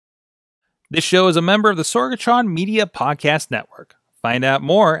This show is a member of the Sorgatron Media Podcast Network. Find out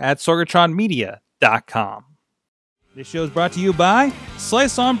more at sorgatronmedia.com. This show is brought to you by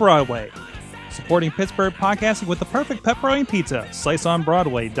Slice on Broadway, supporting Pittsburgh podcasting with the perfect pepperoni pizza,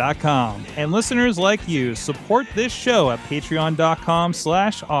 sliceonbroadway.com. And listeners like you, support this show at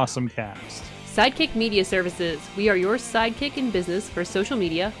patreon.com/awesomecast. Sidekick Media Services. We are your sidekick in business for social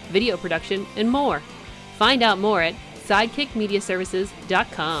media, video production, and more. Find out more at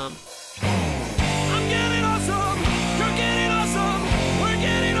sidekickmediaservices.com. I'm getting awesome, you're getting awesome, we're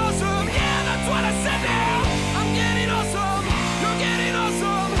getting awesome, yeah, that's what I said now. I'm getting awesome, you're getting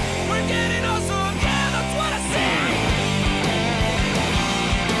awesome, we're getting awesome, yeah, that's what I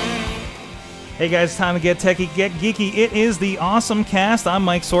said. Hey guys, time to get techie, get geeky. It is the AwesomeCast. I'm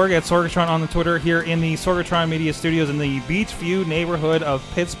Mike Sorg at Sorgatron on the Twitter here in the Sorgatron Media Studios in the Beachview neighborhood of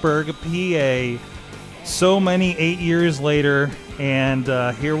Pittsburgh, PA. So many 8 years later, and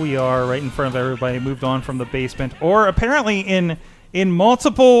here we are right in front of everybody, moved on from the basement, or apparently in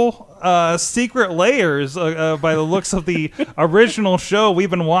multiple secret layers by the looks of the original show. We've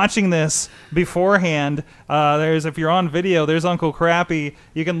been watching this beforehand. If you're on video, there's Uncle Crappy.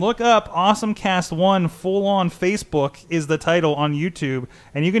 You can look up AwesomeCast 1 full on Facebook is the title on YouTube,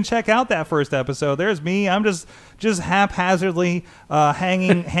 and you can check out that first episode. There's me. I'm just haphazardly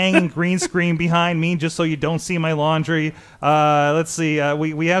hanging green screen behind me just so you don't see my laundry. Let's see.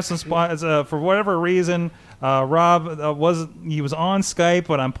 We have some spots for whatever reason. Rob was on Skype,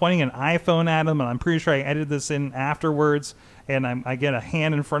 but I'm pointing an iPhone at him, and I'm pretty sure I edited this in afterwards. And I get a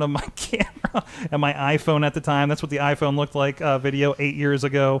hand in front of my camera and my iPhone at the time. That's what the iPhone looked like video 8 years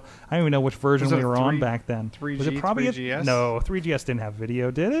ago. I don't even know which version we were on back then. 3G, was it probably 3GS? No, 3GS didn't have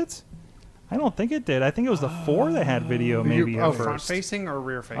video, did it? I don't think it did. I think it was the 4 that had video, maybe. Front facing or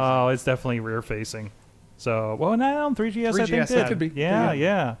rear facing? Oh, it's definitely rear facing. So, well, no, 3GS I think did. Could be.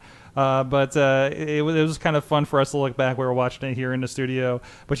 Yeah. But it was kind of fun for us to look back. We were watching it here in the studio.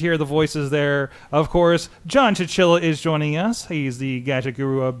 But you hear the voices there. Of course, John Chilla is joining us. He's the gadget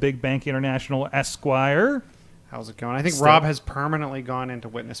guru of Big Bank International Esquire. How's it going? I think Rob has permanently gone into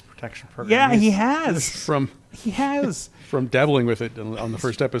witness protection program. Yeah, he has. He has. From dabbling with it on the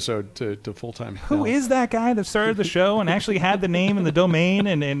first episode to full-time. Who is that guy that started the show and actually had the name and the domain,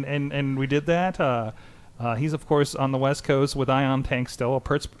 and we did that? He's, of course, on the West Coast with Ion Tank still.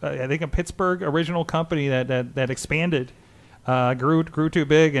 I think a Pittsburgh original company that expanded, grew too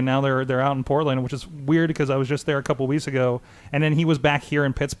big, and now they're out in Portland, which is weird because I was just there a couple weeks ago, and then he was back here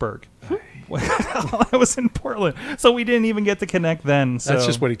in Pittsburgh. I was in Portland, so we didn't even get to connect then. So. That's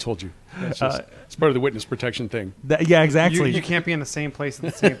just what he told you. It's part of the witness protection thing. Yeah, exactly. You can't be in the same place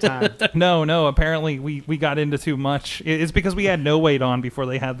at the same time. No. Apparently, we got into too much. It's because we had No Wait on before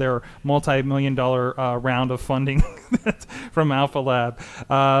they had their multi-million-dollar round of funding from Alpha Lab.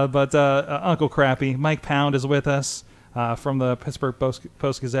 But Uncle Crappy, Mike Pound is with us from the Pittsburgh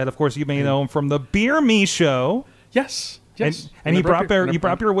Post-Gazette. Of course, you may know him from the Beer Me Show. Yes. And he brought beer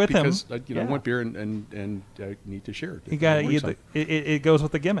with him. Because I want beer and I need to share it. It goes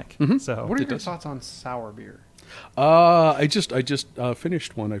with the gimmick. Mm-hmm. So what are your thoughts on sour beer? I just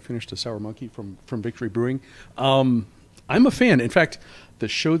finished one. I finished a Sour Monkey from Victory Brewing. I'm a fan. In fact, the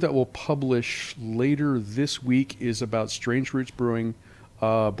show that we'll publish later this week is about Strange Roots Brewing,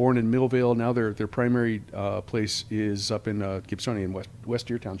 born in Millvale. Now their primary place is up in Gibsonian, West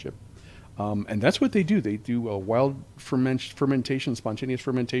Deer Township. And that's what they do. They do wild fermentation, spontaneous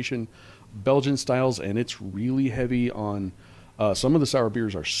fermentation, Belgian styles, and it's really heavy on some of the sour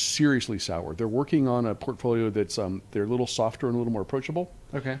beers are seriously sour. They're working on a portfolio that's they're a little softer and a little more approachable.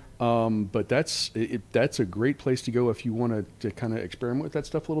 Okay. But that's a great place to go if you want to kind of experiment with that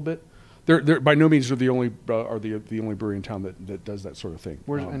stuff a little bit. They're by no means are the only brewery in town that does that sort of thing.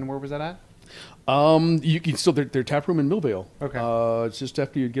 Where was that at? You can still their tap room in Millvale. Okay. It's just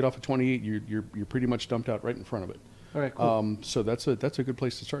after you get off at 28, you're pretty much dumped out right in front of it. Okay, cool. So that's a good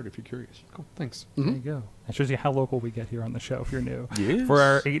place to start if you're curious. Cool. Thanks. There you go. That shows you how local we get here on the show if you're new. Yes. For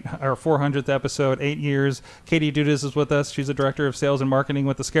our 400th episode, 8 years, Katie Dudas is with us. She's the director of sales and marketing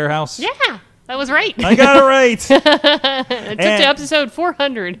with the Scare House. Yeah, that was right. I got it right. It took to episode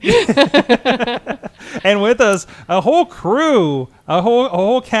 400. And with us, a whole crew, a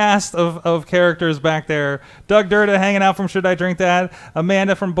whole cast of characters back there. Doug Durda hanging out from Should I Drink That?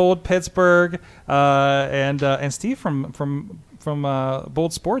 Amanda from Bold Pittsburgh, and Steve from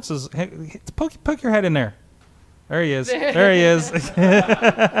Bold Sports is. Hey, poke your head in there. There he is. There he is.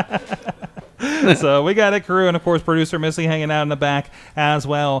 So we got a crew, and of course producer Missy hanging out in the back as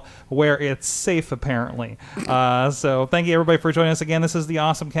well, where it's safe apparently. So thank you everybody for joining us again. This is the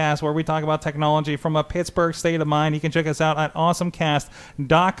AwesomeCast, where we talk about technology from a Pittsburgh state of mind. You can check us out at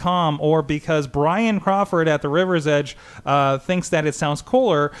AwesomeCast.com, or because Brian Crawford at the River's Edge thinks that it sounds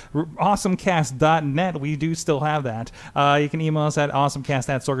cooler, AwesomeCast.net. We do still have that. You can email us at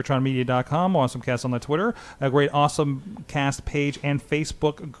AwesomeCast@sorgatronmedia.com. AwesomeCast on the Twitter, a great AwesomeCast page and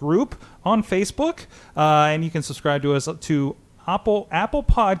Facebook group on Facebook, and you can subscribe to us to Apple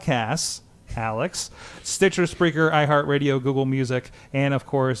Podcasts, Alex, Stitcher, Spreaker, iHeartRadio, Google Music, and of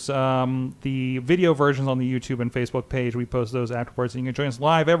course the video versions on the YouTube and Facebook page. We post those afterwards, and you can join us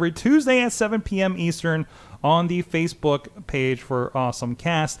live every Tuesday at 7 p.m. Eastern on the Facebook page for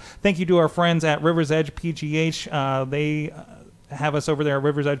AwesomeCast. Thank you to our friends at River's Edge PGH. They have us over there at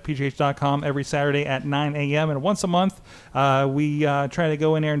riversedgepgh.com every Saturday at 9 a.m. And once a month, we try to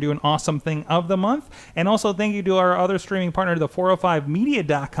go in there and do an awesome thing of the month. And also thank you to our other streaming partner, the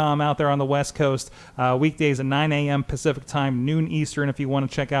 405media.com out there on the West Coast, weekdays at 9 a.m. Pacific time, noon Eastern, if you want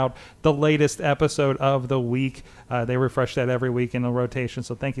to check out the latest episode of the week. They refresh that every week in the rotation,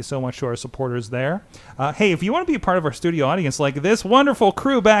 so thank you so much to our supporters there. Hey, if you want to be a part of our studio audience like this wonderful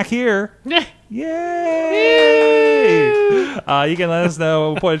crew back here, yay! You can let us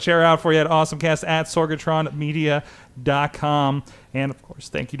know. We'll put a chair out for you at AwesomeCast at sorgatronmedia.com. And, of course,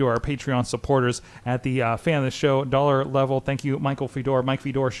 thank you to our Patreon supporters at the Fan of the Show dollar level. Thank you, Michael Fedor, Mike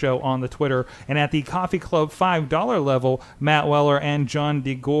Fedor Show on the Twitter. And at the Coffee Club $5 level, Matt Weller and John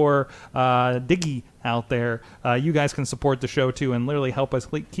DeGore, Diggy out there. You guys can support the show, too, and literally help us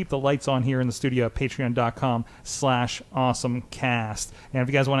keep the lights on here in the studio at patreon.com/awesomecast. And if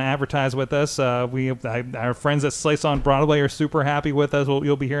you guys want to advertise with us, our friends at Slice on Broadway are super happy with us.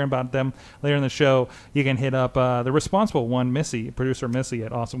 You'll be hearing about them later in the show. You can hit up the responsible one, producer Missy,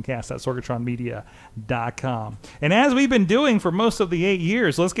 at awesomecast@sorgatronmedia.com. And as we've been doing for most of the 8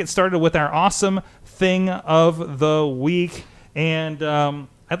 years, let's get started with our awesome thing of the week. And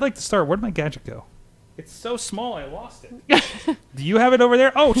I'd like to start. Where'd my gadget go? It's so small, I lost it. Do you have it over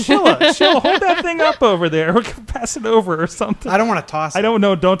there? Oh, Chilla, hold that thing up over there. We can pass it over or something. I don't want to toss it. I don't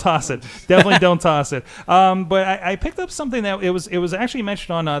know. Don't toss it. Definitely don't toss it. But I picked up something that it was actually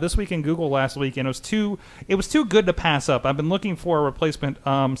mentioned on This Week in Google last week, and it was too good to pass up. I've been looking for a replacement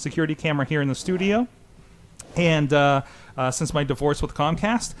security camera here in the studio, and since my divorce with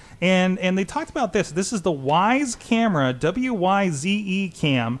Comcast, and they talked about this. This is the Wyze camera, WYZE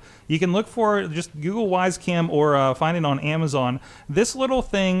cam. You can look for just Google Wyze cam or find it on Amazon. This little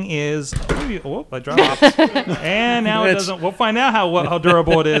thing is, oh, I dropped it. And now it doesn't. We'll find out how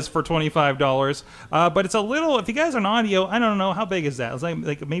durable it is for $25. But it's a little. If you guys are on audio, I don't know how big is that. It's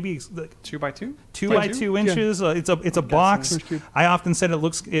like maybe 2 by 2. 2 by 2 inches. Yeah. It's a box. I often said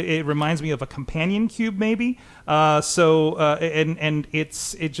it reminds me of a companion cube maybe. And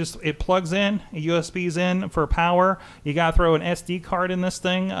it plugs in, USB's in for power. You gotta throw an SD card in this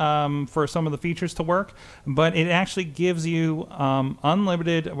thing for some of the features to work, but it actually gives you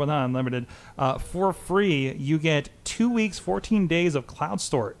unlimited, well, not unlimited, for free. You get 2 weeks, 14 days of cloud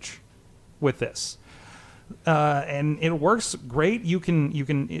storage with this. And it works great.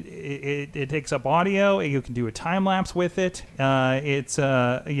 It takes up audio. You can do a time lapse with it.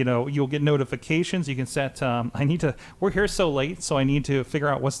 You'll get notifications. You can set. We're here so late, so I need to figure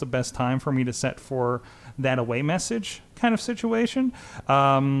out what's the best time for me to set for that away message kind of situation.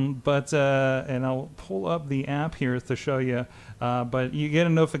 And I'll pull up the app here to show you. But you get a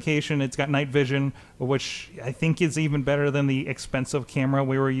notification. It's got night vision, which I think is even better than the expensive camera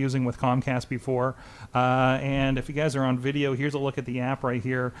we were using with Comcast before. And if you guys are on video, here's a look at the app right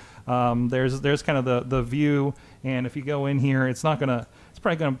here. There's kind of the view, and if you go in here, it's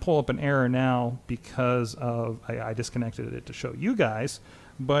probably gonna pull up an error now because I disconnected it to show you guys.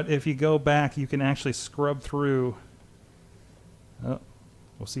 But if you go back, you can actually scrub through. We'll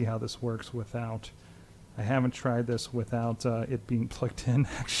see how this works without. I haven't tried this without it being plugged in,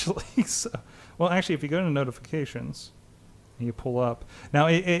 actually. Actually, if you go to notifications, and you pull up. Now,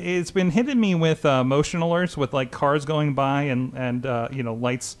 it's been hitting me with motion alerts, with like cars going by and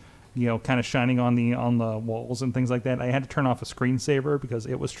lights, kind of shining on the walls and things like that. I had to turn off a screensaver because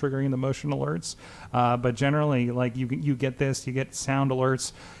it was triggering the motion alerts. But generally, like you get this, you get sound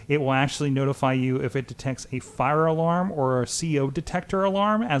alerts. It will actually notify you if it detects a fire alarm or a CO detector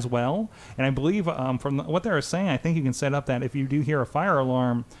alarm as well. And I believe from what they were saying, I think you can set up that if you do hear a fire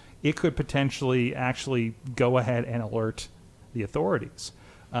alarm, it could potentially actually go ahead and alert the authorities.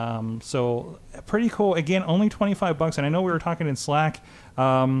 So pretty cool. Again, only $25, and I know we were talking in Slack.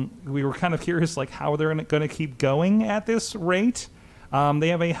 We were kind of curious, like how they're going to keep going at this rate. They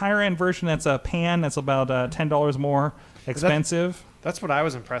have a higher end version that's a pan that's about $10 more expensive. That's what I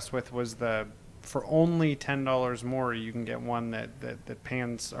was impressed with, was for only $10 more, you can get one that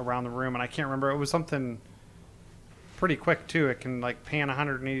pans around the room. And I can't remember, it was something pretty quick too. It can like pan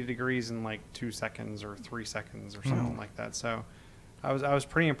 180 degrees in like 2 seconds or 3 seconds or something like that. So I was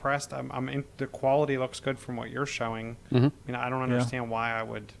pretty impressed. The quality looks good from what you're showing. I mean, I don't understand why I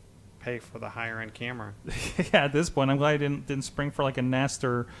would pay for the higher end camera. Yeah, at this point, I'm glad I didn't spring for like a Nest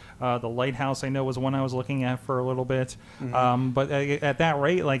or the Lighthouse. I know was one I was looking at for a little bit. But at that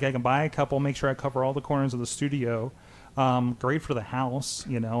rate, like I can buy a couple, make sure I cover all the corners of the studio. Great for the house.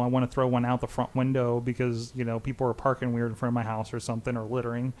 I want to throw one out the front window because people are parking weird in front of my house or something, or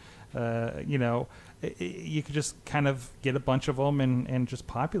littering. You could just kind of get a bunch of them and just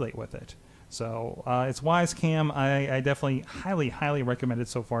populate with it. So it's Wyze Cam. I definitely highly recommend it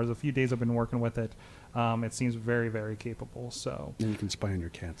so far. There's a few days I've been working with it. It seems very, very capable. So and you can spy on your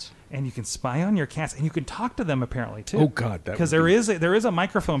cats. And you can spy on your cats, and you can talk to them apparently too. Oh God, because there is a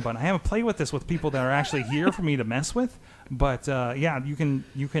microphone button. I haven't played with this with people that are actually here for me to mess with, but yeah, you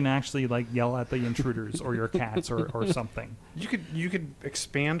can actually like yell at the intruders or your cats or something. You could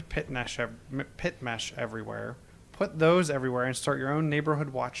expand pit mesh everywhere. Put those everywhere and start your own neighborhood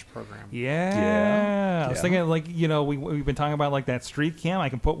watch program. Yeah. I was thinking, like, we've been talking about like that street cam. I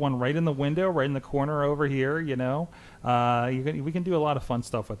can put one right in the window, right in the corner over here. We can do a lot of fun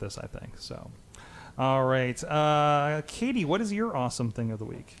stuff with this, I think. So, all right, Katie, what is your awesome thing of the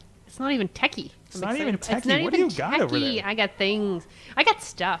week? It's not even techie. It's not even techie. What do you got over there? I got things. I got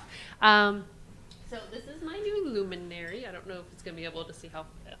stuff. So this is my new luminary. I don't know if it's going to be able to see how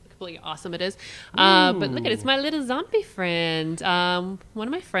completely awesome it is. But look at it. It's my little zombie friend. One of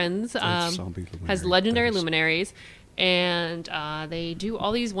my friends has Legendary Luminaries. And they do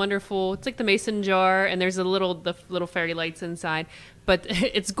all these wonderful, it's like the mason jar, and there's the little fairy lights inside. But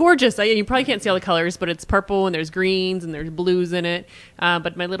it's gorgeous. You probably can't see all the colors, but it's purple, and there's greens, and there's blues in it.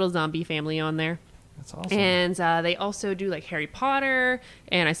 But my little zombie family on there. That's awesome. And they also do like Harry Potter,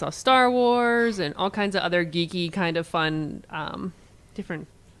 and I saw Star Wars, and all kinds of other geeky kind of fun different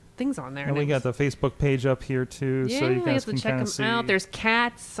things on there. And we got the Facebook page up here too, yeah, so you guys can can check them see. out. There's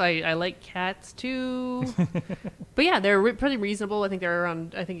cats. I like cats too. But yeah, they're pretty reasonable. I think they're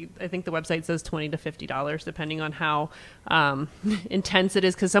around. I think the website says $20 to $50, depending on how intense it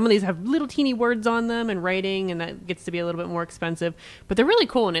is. Because some of these have little teeny words on them and writing, and that gets to be a little bit more expensive. But they're really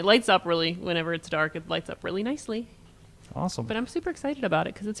cool, and it lights up really whenever it's dark. It lights up really nicely. Awesome. But I'm super excited about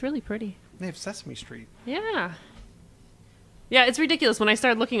it because it's really pretty. They have Sesame Street. Yeah. Yeah, it's ridiculous when I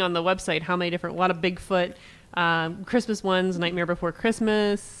started looking on the website how many different, a lot of Bigfoot, Christmas ones, Nightmare Before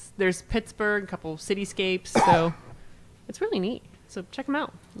Christmas. There's Pittsburgh, a couple cityscapes, so it's really neat. So check them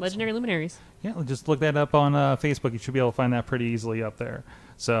out, Legendary Luminaries. Yeah, just look that up on Facebook. You should be able to find that pretty easily up there.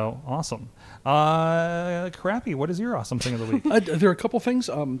 So awesome. Crappy, what is your awesome thing of the week? There are a couple things.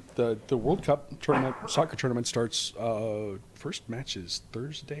 The World Cup tournament, soccer tournament starts. First match is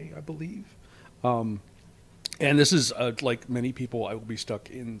Thursday, I believe. And this is like many people, I will be stuck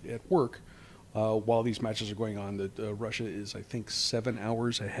at work while these matches are going on. Russia is, I think, 7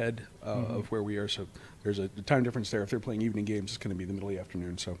 hours ahead of where we are. So there's a time difference there. If they're playing evening games, it's going to be the middle of the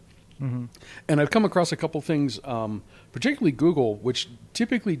afternoon. So, and I've come across a couple things, particularly Google, which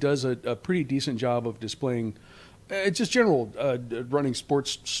typically does a pretty decent job of displaying just general running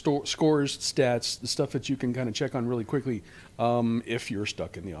sports scores, stats, the stuff that you can kind of check on really quickly if you're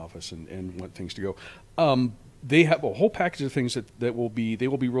stuck in the office and want things to go. They have a whole package of things that they will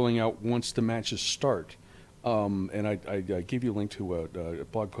be rolling out once the matches start. And I gave you a link to a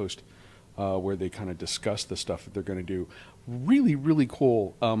blog post where they kind of discuss the stuff that they're going to do. Really, really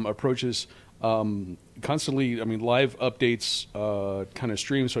cool approaches. Constantly, live updates, kind of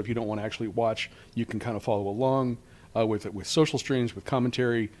streams. So if you don't want to actually watch, you can kind of follow along with social streams, with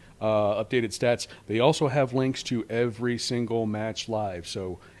commentary, updated stats. They also have links to every single match live.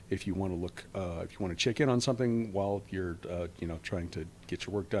 So if you want to look, if you want to check in on something while you're, trying to get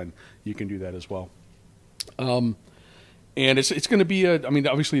your work done, you can do that as well. And it's going to be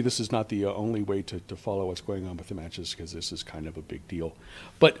obviously this is not the only way to follow what's going on with the matches, because this is kind of a big deal.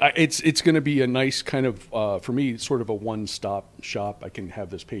 But it's going to be a nice kind of, for me, sort of a one-stop shop. I can have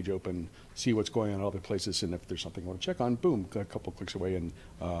this page open, see what's going on in other places, and if there's something I want to check on, boom, a couple clicks away, and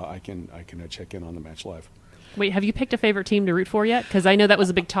I can check in on the match live. Wait, have you picked a favorite team to root for yet? Because I know that was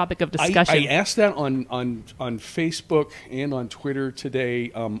a big topic of discussion. I asked that on Facebook and on Twitter today.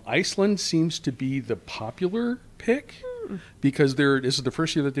 Iceland seems to be the popular pick because this is the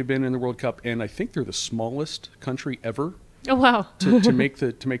first year that they've been in the World Cup, and I think they're the smallest country ever. Oh wow! to make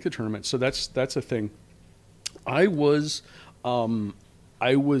the tournament. So that's a thing. I was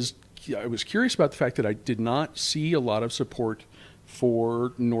I was curious about the fact that I did not see a lot of support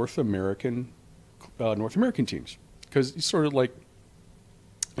for North American teams, because it's sort of like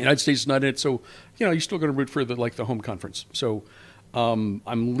the United States is not in it, so you're still going to root for the home conference. So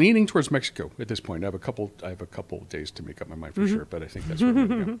I'm leaning towards Mexico at this point. I have a couple days to make up my mind for sure, but I think that's where I'm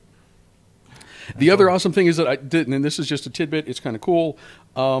going to go. The other awesome thing is that I did, and this is just a tidbit. It's kind of cool.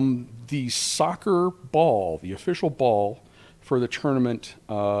 The soccer ball, the official ball for the tournament,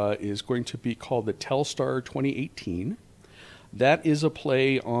 is going to be called the Telstar 2018. That is a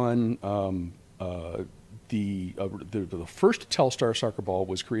play on the first Telstar soccer ball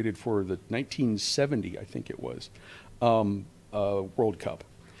was created for the 1970, I think it was, World Cup,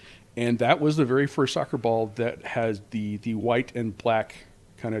 and that was the very first soccer ball that has the white and black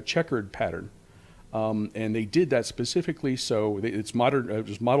kind of checkered pattern. And they did that specifically so it's modern. It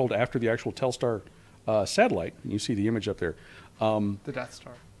was modeled after the actual Telstar satellite. You see the image up there. The Death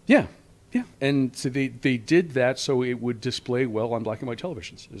Star. Yeah. And so they did that so it would display well on black and white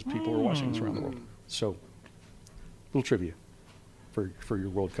televisions as people were watching this around the world. So, little trivia for your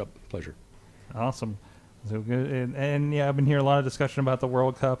World Cup pleasure. Awesome. So good, and yeah, I've been hearing a lot of discussion about the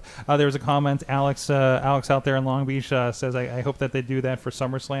World Cup. There was a comment. Alex out there in Long Beach says, "I hope that they do that for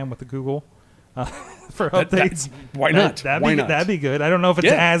SummerSlam with the Google." For updates. Why not? That'd be good. I don't know if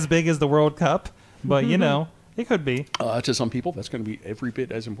it's as big as the World Cup, but it could be. To some people, that's going to be every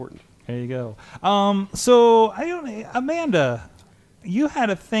bit as important. There you go. So Amanda, you had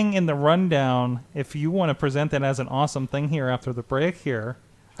a thing in the rundown. If you want to present that as an awesome thing here after the break here,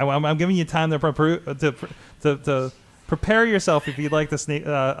 I'm giving you time to prepare yourself if you'd like to sneak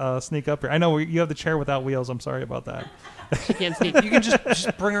up here. I know you have the chair without wheels. I'm sorry about that. She can't sneak. You can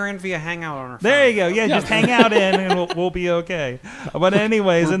just bring her in via Hangout on her phone. There you go. Yeah, just hang out in and we'll be okay. But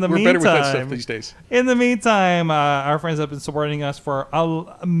anyways, we're better with that stuff these days. In the meantime, our friends have been supporting us for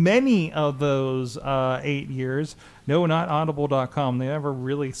many of those 8 years. No, not audible.com. They never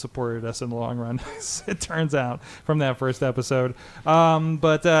really supported us in the long run, it turns out, from that first episode.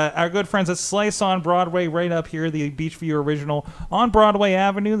 But our good friends at Slice on Broadway, right up here, the Beachview original on Broadway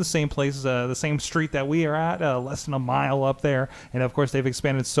Avenue, the same place, the same street that we are at, less than a mile up there. And, of course, they've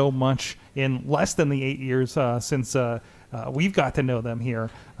expanded so much in less than the 8 years since we've got to know them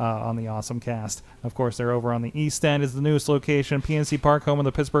here on the AwesomeCast. Of course, they're over on the East End is the newest location, PNC Park, home of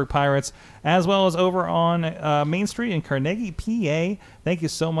the Pittsburgh Pirates, as well as over on Main Street in Carnegie, PA. Thank you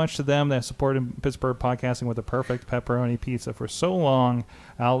so much to them that supported Pittsburgh podcasting with the perfect pepperoni pizza for so long.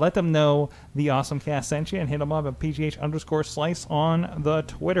 I'll let them know the AwesomeCast sent you and hit them up at PGH_slice on the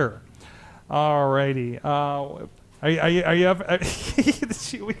Twitter. Alrighty. Are you up?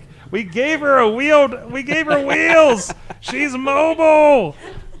 We gave her a wheel. We gave her wheels. She's mobile.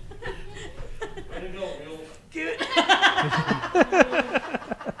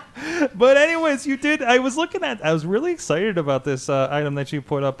 But anyways, you did. I was really excited about this item that you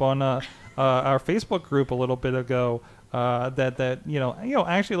put up on our Facebook group a little bit ago. That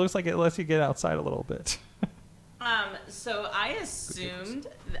actually looks like it lets you get outside a little bit. So I assumed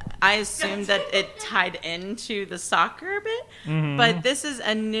that it tied into the soccer a bit, but this is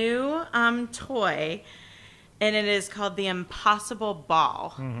a new toy, and it is called the Impossible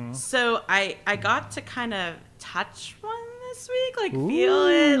Ball. So I got to kind of touch one this week, feel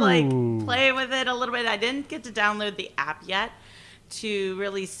it, play with it a little bit. I didn't get to download the app yet to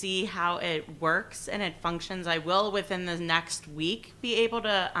really see how it works and it functions. I will within the next week be able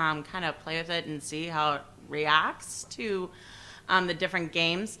to kind of play with it and see how it reacts to the different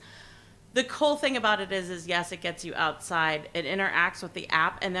games. The cool thing about it is yes, it gets you outside. It interacts with the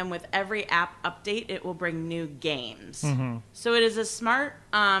app, and then with every app update, it will bring new games. So it is a smart,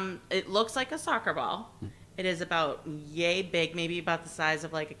 it looks like a soccer ball. It is about yay big, maybe about the size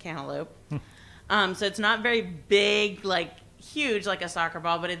of like a cantaloupe. So it's not very big, huge like a soccer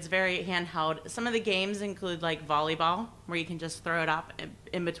ball, but it's very handheld. Some of the games include like volleyball, where you can just throw it up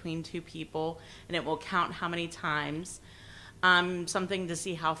in between two people, and it will count how many times. Something to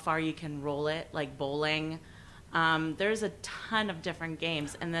see how far you can roll it, like bowling. There's a ton of different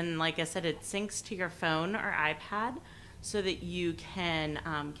games. And then, like I said, it syncs to your phone or iPad so that you can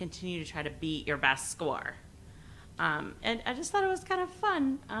continue to try to beat your best score. And I just thought it was kind of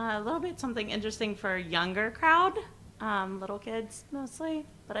fun. A little bit something interesting for a younger crowd, little kids mostly.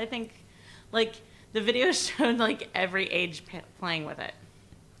 But I think, the video showed, every age playing with it.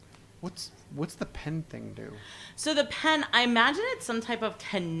 What's the pen thing do? So the pen, I imagine it's some type of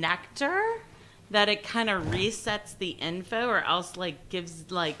connector that it kind of resets the info, or else gives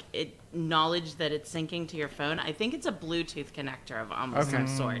it knowledge that it's syncing to your phone. I think it's a Bluetooth connector of almost some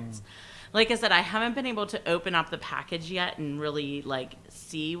sorts. like I said, I haven't been able to open up the package yet and really like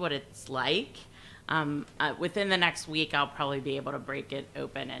see what it's like. Within the next week, I'll probably be able to break it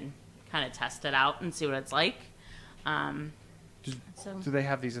open and kind of test it out and see what it's like. Do they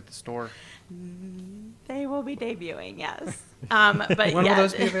have these at the store? They will be debuting, yes. But When will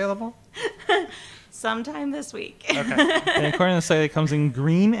those be available? Sometime this week. Okay. And according to the site, it comes in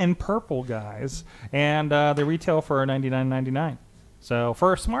green and purple, guys, and they retail for $99.99. So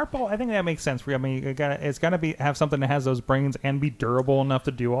for a smart ball, I think that makes sense. I mean, it's got to have something that has those brains and be durable enough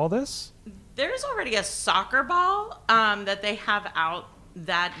to do all this. There's already a soccer ball that they have out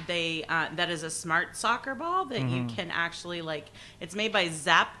that that is a smart soccer ball that you can actually like. It's made by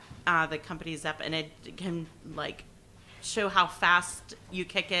Zepp, the company Zepp, and it can like show how fast you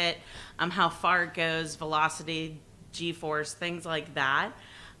kick it, how far it goes, velocity, G-force, things like that.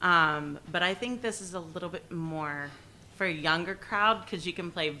 But I think this is a little bit more for a younger crowd because you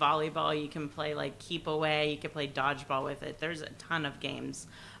can play volleyball, you can play like keep away, you can play dodgeball with it. There's a ton of games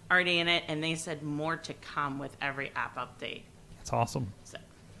already in it, and they said more to come with every app update. That's awesome. So.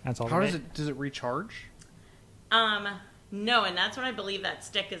 That's all. How does it recharge? No, and that's what I believe that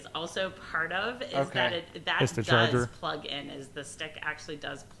stick is also part of. Is Okay. that It's the does charger. plug in? Is the stick actually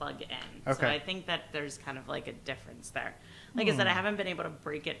does plug in? Okay. So I think that there's kind of like a difference there. Like I said, I haven't been able to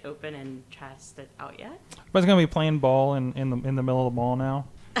break it open and test it out yet. But it's gonna be playing ball in the middle of the ball now,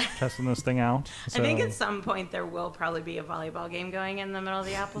 testing this thing out. I think So- at some point there will probably be a volleyball game going in the middle of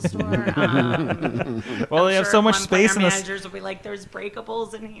the Apple Store. Well, they have so much space in this. Managers will be like, "There's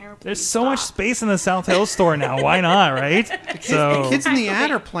breakables in here." There's please so much stop." space in the South Hills store now. Why not, right? The kids in the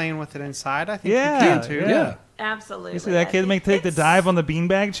ad are playing with it inside. I think Yeah, you can too. yeah. Absolutely. You see that kid take the It's- dive on the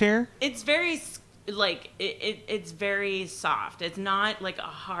beanbag chair? It's very like it's very soft. It's not like a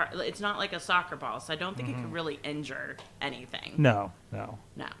hard. It's not like a soccer ball, so I don't think it could really injure anything. No. No.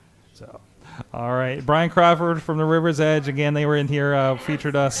 So, all right. Brian Crawford from the River's Edge. Again, they were in here,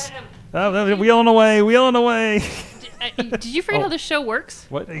 featured us. Oh, wheeling away. Did you forget how this show works?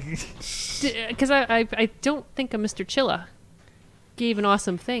 What? Because I don't think a Mr. Chilla gave an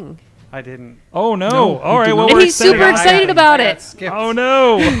awesome thing. I didn't. Oh, no. No, All right. did Well, not. And we're he's super excited. excited about I got it. skipped. Oh,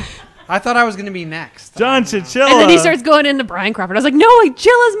 no. I thought I was going to be next. John Chichilla. And then he starts going into Brian Crawford. I was like, no,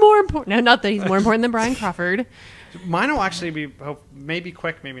 Chilla's more important. No, not that he's more important than Brian Crawford. Mine will actually be maybe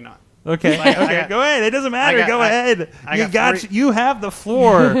quick, maybe not. Okay. Okay. Go ahead. It doesn't matter. Go ahead. You have the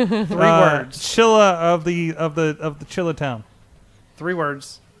floor. 3 words. Chilla of the Chilla town. 3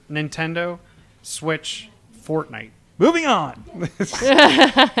 words. Nintendo, Switch, Fortnite. Moving on.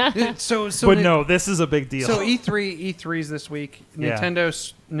 So But no, this is a big deal. So E3's this week. Yeah.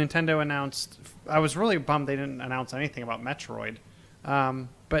 Nintendo announced. I was really bummed they didn't announce anything about Metroid,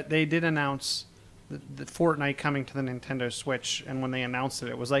 but they did announce the Fortnite coming to the Nintendo Switch. And when they announced it,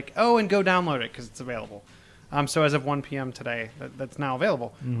 it was like, oh, and go download it because it's available. So as of 1 p.m. today, that's now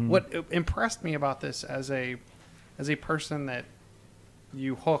available. What impressed me about this as a person that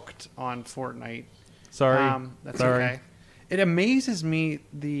you hooked on Fortnite. Sorry. That's Sorry. okay. It amazes me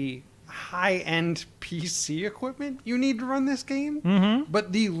the high-end PC equipment you need to run this game,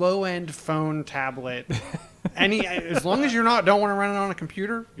 but the low-end phone, tablet, as long as don't want to run it on a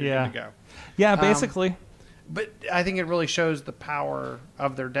computer, you're good to go. Yeah, basically. But I think it really shows the power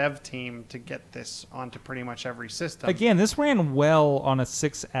of their dev team to get this onto pretty much every system. Again, this ran well on a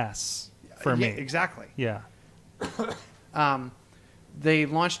 6S for me. Exactly. Yeah. They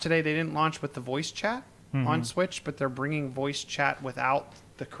launched today. They didn't launch with the voice chat on Switch, but they're bringing voice chat without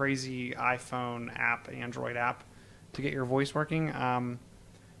the crazy iPhone app, Android app, to get your voice working.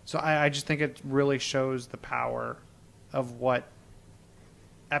 So I just think it really shows the power of what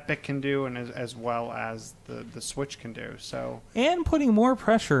Epic can do, and as well as the Switch can do. So And putting more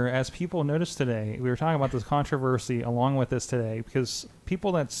pressure, as people noticed today. We were talking about this controversy along with this today, because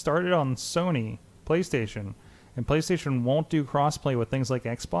people that started on Sony PlayStation, and PlayStation won't do crossplay with things like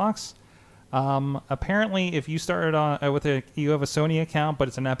Xbox. Apparently, if you started on you have a Sony account, but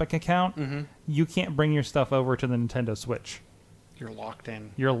it's an Epic account, you can't bring your stuff over to the Nintendo Switch. you're locked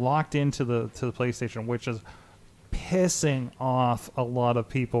in. You're locked into the PlayStation, which is pissing off a lot of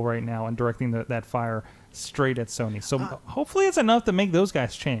people right now and directing that fire straight at Sony. So hopefully it's enough to make those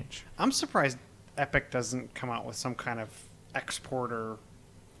guys change. I'm surprised Epic doesn't come out with some kind of exporter.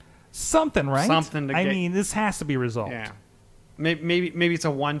 Something, right? Something to I get- mean, this has to be resolved. Yeah. Maybe it's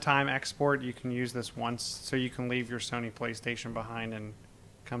a one-time export. You can use this once, so you can leave your Sony PlayStation behind and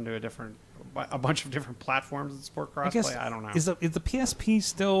come to a bunch of different platforms that support I guess, crossplay. I don't know. Is the PSP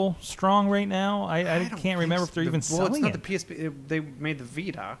still strong right now? I don't can't think remember so. if they're even Well, it's selling not it. the PSP. They made the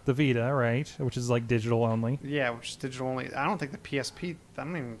Vita. The Vita, right? Which is like digital only. Yeah, which is digital only. I don't think the PSP. I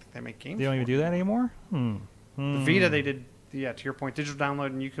don't even think they make games. They don't even do that anymore? The Vita, they did. Yeah, to your point, digital download,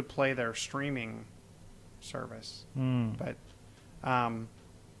 and you could play their streaming service. But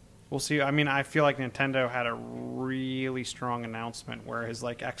we'll see. I mean, I feel like Nintendo had a really strong announcement, whereas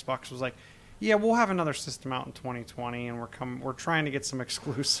like Xbox was like, "Yeah, we'll have another system out in 2020, and we're trying to get some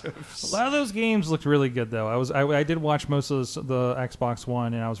exclusives." A lot of those games looked really good, though. I did watch most of the Xbox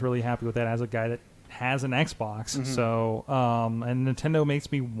One, and I was really happy with that as a guy that has an Xbox. So, and Nintendo makes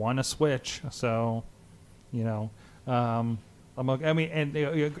me want to Switch. So, you know, I mean, and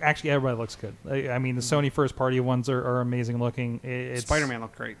actually everybody looks good. I mean, the Sony first party ones are amazing looking. Spider-Man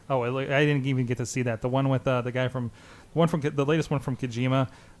looked great. Oh, I didn't even get to see that. The one with the guy from the latest one from Kojima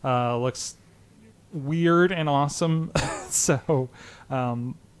looks weird and awesome. So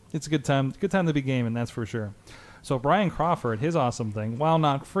it's a good time to be gaming, that's for sure. So Brian Crawford, his awesome thing, while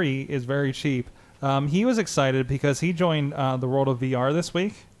not free, is very cheap. He was excited because he joined the world of VR this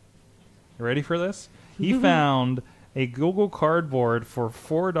week. You ready for this? He found a Google Cardboard for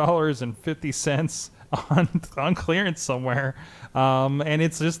 $4.50 on clearance somewhere, and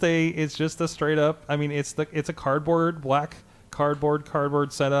it's just a straight up. I mean, it's a black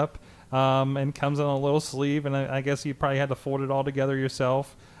cardboard setup, and comes in a little sleeve, and I guess you probably had to fold it all together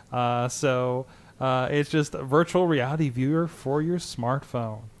yourself. So it's just a virtual reality viewer for your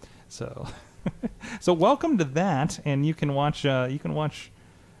smartphone. So so welcome to that, and you can watch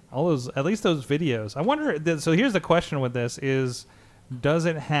all those, at least those videos. I wonder. So here's the question with this: does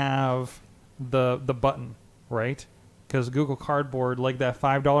it have the button, right? Because Google Cardboard, like that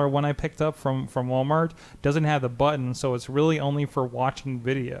 $5 one I picked up from Walmart, doesn't have the button, so it's really only for watching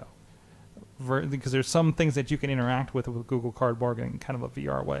video. Because there's some things that you can interact with Google Cardboard in kind of a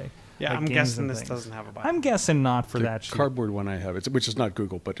VR way. Yeah, like I'm games guessing and this things. doesn't have a button. I'm guessing not for The that cheap. cardboard one I have, which is not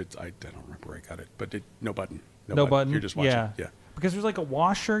Google, but I don't remember where I got it. But no button. No button. You're just watching. Yeah. Yeah. Because there's like a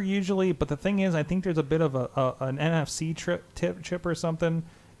washer usually, but the thing is, I think there's a bit of an NFC chip or something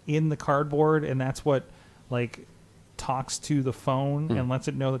in the cardboard, and that's what like talks to the phone and lets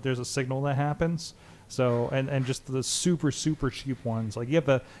it know that there's a signal that happens. So and just the super cheap ones, like you have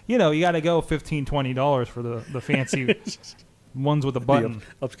to, you got to go $15-$20 for the fancy ones with a button.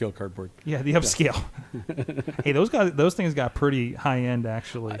 The upscale cardboard. Yeah, the upscale. Hey, those things got pretty high end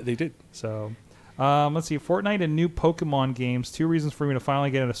actually. They did. So. Let's see. Fortnite and new Pokemon games. 2 reasons for me to finally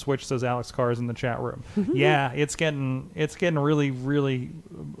get a Switch, says Alex Kahrs in the chat room. Yeah, it's getting really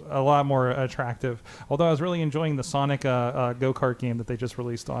a lot more attractive. Although I was really enjoying the Sonic go-kart game that they just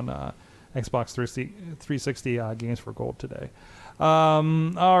released on Xbox 360 Games for Gold today.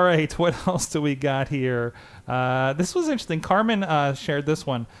 All right, what else do we got here? This was interesting. Carmen shared this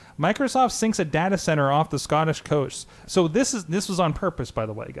one. Microsoft sinks a data center off the Scottish coast. So this was on purpose, by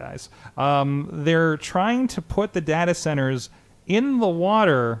the way, guys. They're trying to put the data centers in the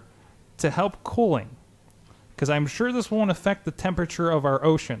water to help cooling, because I'm sure this won't affect the temperature of our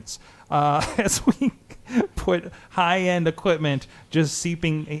oceans as we put high-end equipment just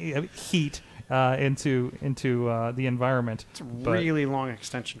seeping heat into the environment. It's a really long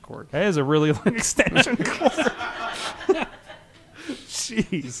extension cord. That is a really long extension cord.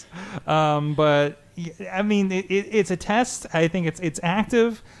 Jeez. But I mean, it's a test. I think it's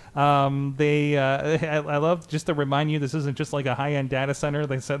active. I love just to remind you, this isn't just like a high-end data center.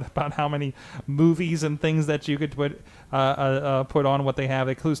 They said about how many movies and things that you could put on what they have.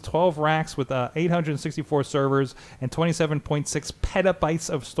 It includes 12 racks with 864 servers and 27.6 petabytes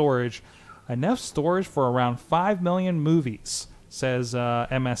of storage. Enough storage for around 5 million movies, says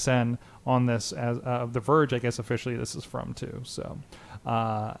MSN on this. As The Verge, I guess officially this is from too. So,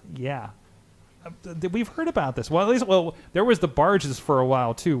 yeah. We've heard about this. Well, at least, there was the barges for a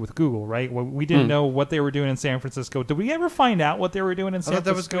while too with Google, right? Well, we didn't know what they were doing in San Francisco. Did we ever find out what they were doing in San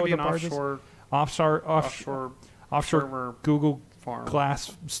Francisco? That was going to be an offshore Google farm.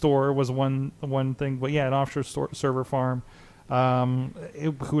 Glass store was one thing, but yeah, an offshore server farm.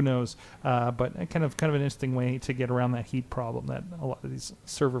 Who knows? But kind of an interesting way to get around that heat problem that a lot of these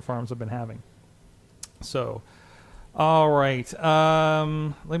server farms have been having. So. All right.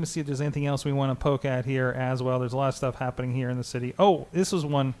 Let me see if there's anything else we want to poke at here as well. There's a lot of stuff happening here in the city. Oh, this was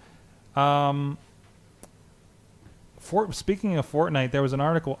one. Speaking of Fortnite, there was an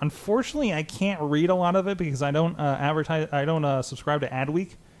article. Unfortunately, I can't read a lot of it because I don't advertise. I don't subscribe to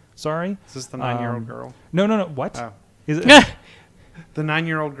Adweek. Sorry. Is this the 9-year-old girl? No. What? Oh. Is it? The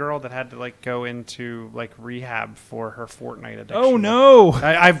 9-year-old girl that had to like go into like rehab for her Fortnite addiction. Oh no!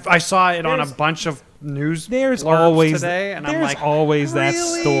 I saw it on a bunch of news. There's blurbs always today, and I'm there's like, always that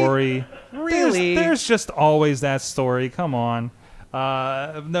really? story. Really? There's just always that story. Come on.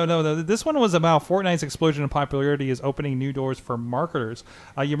 No. This one was about Fortnite's explosion in popularity is opening new doors for marketers.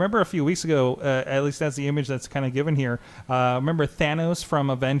 You remember a few weeks ago, at least that's the image that's kind of given here. Remember Thanos from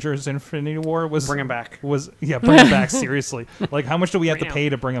Avengers: Infinity War was Bring him back. bring him back seriously. Like, how much do we have to Bring pay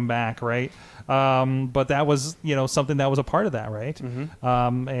to bring him back, right? But that was something that was a part of that, right?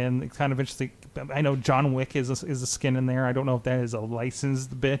 And it's kind of interesting. I know John Wick is a skin in there. I don't know if that is a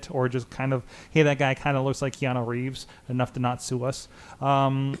licensed bit or just kind of, hey, that guy kind of looks like Keanu Reeves enough to not sue us.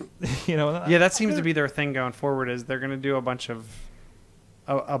 Yeah, that seems to be their thing going forward. Is they're going to do a bunch of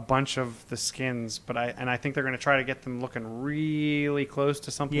the skins, but I think they're going to try to get them looking really close to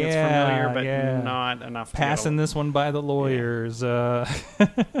something that's familiar, but not enough. Passing this one by the lawyers.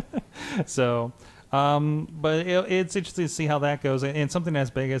 So. But it's interesting to see how that goes, and something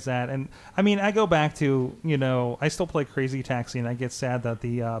as big as that. And I mean, I go back to, I still play Crazy Taxi, and I get sad that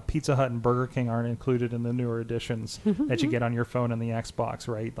the Pizza Hut and Burger King aren't included in the newer editions that you get on your phone and the Xbox,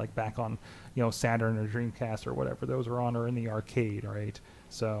 right? Like back on, Saturn or Dreamcast or whatever those are on, or in the arcade, right?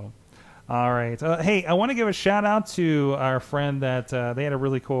 So, all right. Hey, I want to give a shout out to our friend that they had a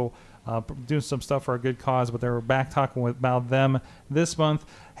really cool doing some stuff for a good cause, but they were back talking about them this month.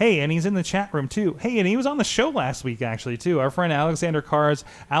 Hey, and he's in the chat room too. Hey, and he was on the show last week actually too. Our friend Alexander Kahrs,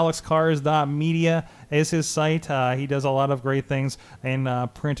 Kahrs.media is his site. He does a lot of great things in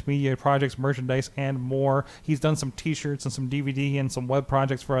print media projects, merchandise, and more. He's done some t-shirts and some DVD and some web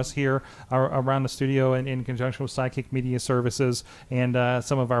projects for us here around the studio and in conjunction with Sidekick Media Services and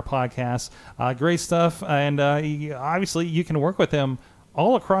some of our podcasts. Great stuff. And obviously you can work with him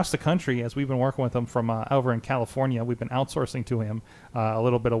all across the country, as we've been working with him from over in California. We've been outsourcing to him a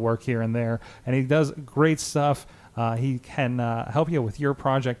little bit of work here and there, and he does great stuff. He can help you with your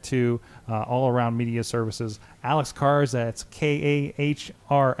project too, all around media services. Alex Kahrs, that's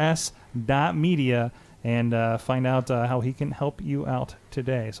KAHRS.media, and find out how he can help you out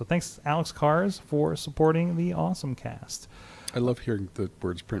today. So thanks, Alex Kahrs, for supporting the AwesomeCast. I love hearing the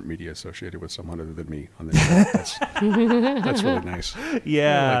words print media associated with someone other than me on the show. That's really nice.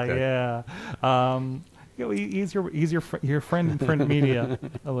 Yeah. He's your friend in print media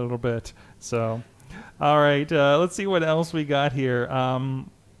a little bit. So, all right. Let's see what else we got here.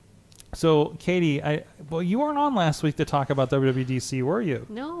 So, Katie, you weren't on last week to talk about WWDC, were you?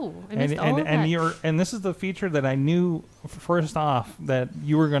 No, I missed all of that. And this is the feature that I knew first off that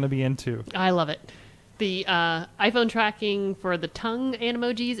you were going to be into. I love it. The iPhone tracking for the tongue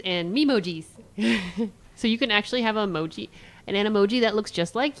animojis and memojis. So you can actually have an emoji that looks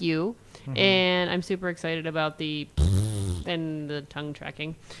just like you. And I'm super excited about the and the tongue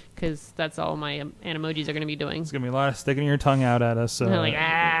tracking, because that's all my animojis are going to be doing. It's going to be a lot of sticking your tongue out at us. Like,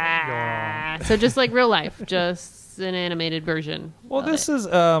 so just like real life, just an animated version. Well, this is,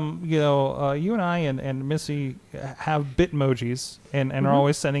 you and I and Missy have Bitmojis and are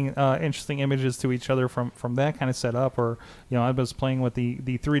always sending interesting images to each other from that kind of setup. Or, I was playing with the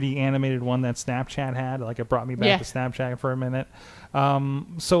 3D animated one that Snapchat had. Like, it brought me back to Snapchat for a minute.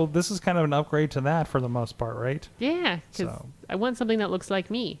 So this is kind of an upgrade to that for the most part, right? Yeah, because I want something that looks like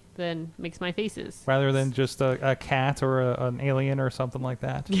me, then makes my faces. Rather than just a cat or an alien or something like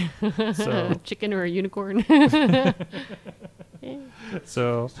that. A chicken or a unicorn.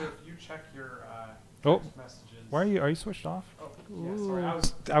 So if you check your messages... Why are you switched off? Oh, yeah, sorry.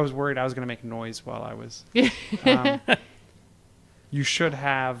 I was worried I was going to make noise while I was... you should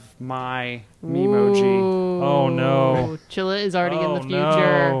have my Memoji. Oh, no. Chilla is already in the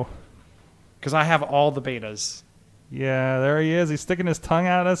future. Because I have all the betas. Yeah, there he is. He's sticking his tongue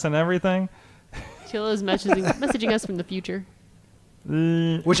at us and everything. Chilla is messaging us from the future.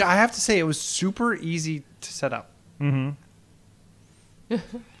 Which I have to say, it was super easy to set up. Mm-hmm.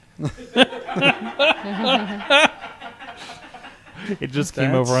 It just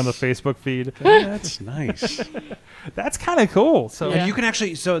came over on the Facebook feed. That's nice. That's kind of cool. So And you can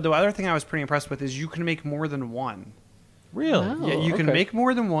actually... So the other thing I was pretty impressed with is you can make more than one. Really? Oh. Yeah, you can make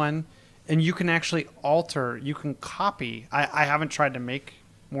more than one, and you can actually alter. You can copy. I haven't tried to make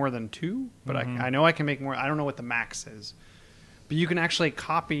more than two, but I know I can make more. I don't know what the max is. But you can actually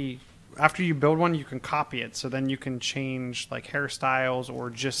copy... After you build one, you can copy it. So then you can change like hairstyles or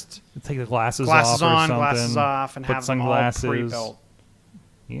just take the glasses on, off or something, glasses off, and put have sunglasses. them all pre-built.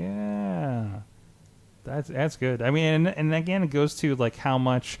 Yeah, that's good. I mean, and again, it goes to like how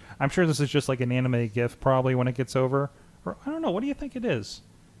much. I'm sure this is just like an anime GIF, probably when it gets over. Or I don't know. What do you think it is?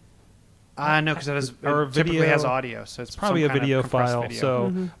 No, because Or it typically video. has audio, so it's Probably a some kind of video compressed file. video.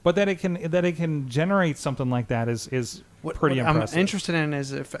 So, but that it can generate something like that is pretty impressive. I'm interested in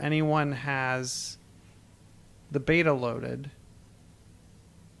is if anyone has the beta loaded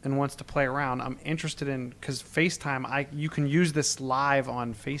and wants to play around. I'm interested in because FaceTime, you can use this live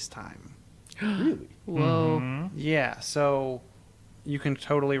on FaceTime. Really? Whoa. Mm-hmm. Yeah, so you can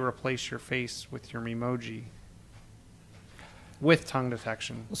totally replace your face with your Memoji with tongue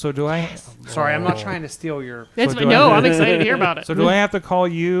detection. So do I? Sorry, I'm not trying to steal your. That's, do no, I- I'm excited to hear about it. So do I have to call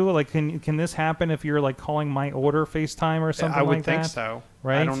you? Like, can this happen if you're like calling my order FaceTime or something I would like think that? so.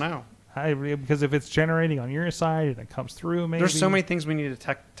 Right? I don't know. Because if it's generating on your side and it comes through, maybe There's so many things we need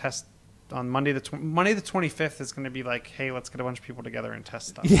to test on Monday. Monday the 25th is going to be like, hey, let's get a bunch of people together and test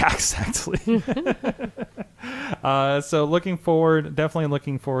stuff. Yeah, exactly. So definitely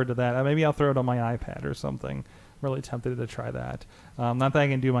looking forward to that. Maybe I'll throw it on my iPad or something. Really tempted to try that. Not that I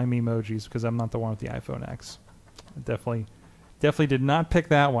can do my Memojis because I'm not the one with the iPhone X. I definitely did not pick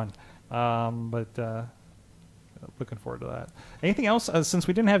that one. But looking forward to that. Anything else? Since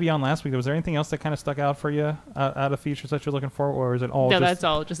we didn't have you on last week, was there anything else that kind of stuck out for you out of features that you're looking for, or is it all? No, just, that's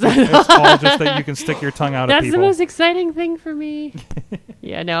all. Just It's all just that you can stick your tongue out at That's people. the most exciting thing for me.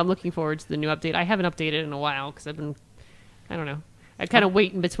 Yeah, no, I'm looking forward to the new update. I haven't updated in a while because I don't know. I kind of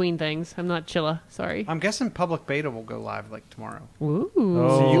wait in between things. I'm not Chilla. Sorry. I'm guessing public beta will go live like tomorrow. Ooh.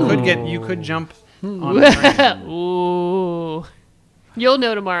 So you could jump on the train. Ooh. You'll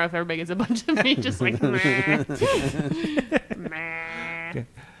know tomorrow if everybody gets a bunch of me just like meh. Meh.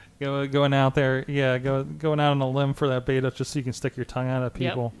 Going out there, going out on a limb for that beta just so you can stick your tongue out at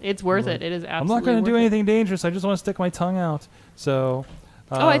people. Yep. It's worth it. It is absolutely I'm not going to do worth it. anything dangerous. I just want to stick my tongue out. So.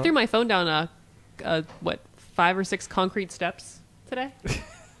 Oh, I threw my phone down 5 or 6 concrete steps today.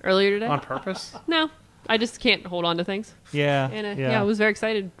 Earlier today. On purpose? No, I just can't hold on to things. Yeah. And yeah. I was very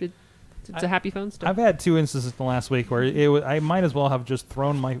excited. It's a happy phone still. I've had 2 instances in the last week where I might as well have just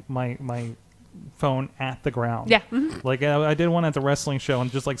thrown my phone at the ground. Yeah. Mm-hmm. Like I did one at the wrestling show,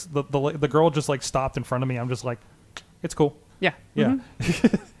 and just like the girl just like stopped in front of me. I'm just like, it's cool. Yeah. Yeah.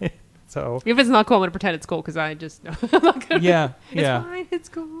 Mm-hmm. So. If it's not cool, I'm gonna pretend it's cool because I just know. I'm not gonna, Yeah. It's Yeah. fine. It's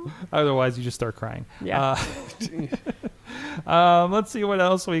cool. Otherwise, you just start crying. Yeah. Let's see what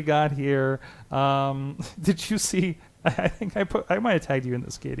else we got here. Did you see? I think I might have tagged you in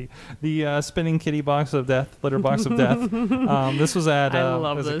this, Katie. The spinning kitty box of death, litter box of death. This was at I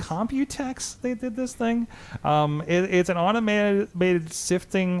love was it this. Computex? They did this thing. It's an automated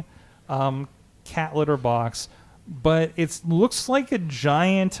sifting cat litter box, but it looks like a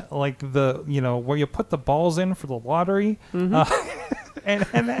giant, like where you put the balls in for the lottery, and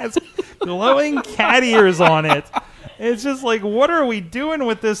has glowing cat ears on it. It's just like, what are we doing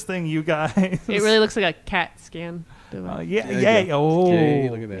with this thing, you guys? It really looks like a CAT scan. Yeah. Oh, Okay,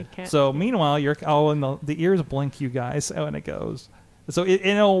 look at that. Cat. So meanwhile, and the ears blink, you guys, when it goes. So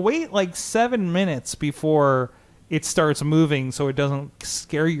it'll wait like 7 minutes before it starts moving, so it doesn't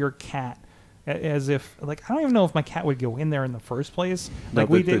scare your cat. As if, like, I don't even know if my cat would go in there in the first place. Like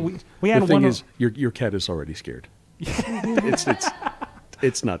we had the thing one. is, your cat is already scared.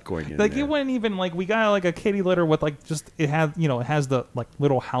 It's not going in. Like there. it wouldn't even like we got like a kitty litter with like just it has the like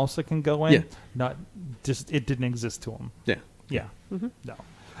little house it can go in. Yeah. Not just it didn't exist to him. Yeah. Yeah. Mm-hmm. No.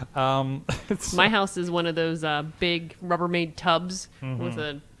 My house is one of those big Rubbermaid tubs Mm-hmm. with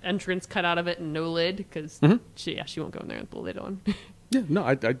an entrance cut out of it and no lid because she won't go in there with the lid on. Yeah.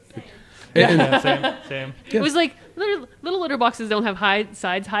 No, Yeah, same. It was like little litter boxes don't have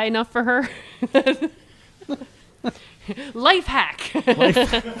sides high enough for her. Life hack.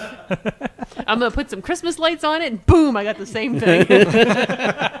 I'm gonna put some Christmas lights on it, and boom, I got the same thing.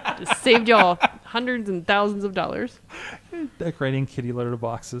 Just saved y'all hundreds and thousands of dollars. Decorating kitty litter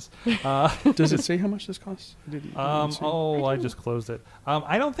boxes. Does it say how much this costs? I just closed it.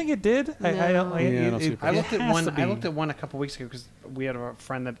 I don't think it did. No. I don't see it. I looked at has one. to be. I looked at one a couple weeks ago because we had a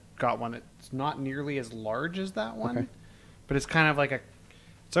friend that got one. It's not nearly as large as that one, Okay. but it's kind of like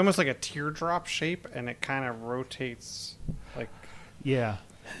it's almost like a teardrop shape, and it kind of rotates like Yeah.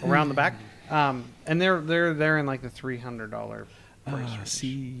 around the back. And they're in like the $300 price range.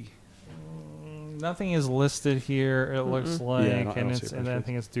 See. Nothing is listed here. It looks like, Yeah, I don't and see it's it and I listed.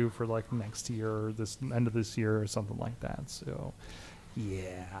 think it's due for like next year or this end of this year or something like that. So,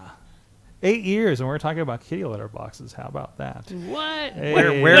 yeah, 8 years, and we're talking about kitty litter boxes. How about that? What?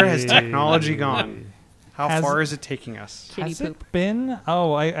 Where has technology gone? How Has- far is it taking us? Kitty Has poop. it been?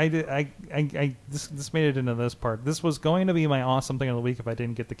 Oh, this made it into this part. This was going to be my awesome thing of the week if I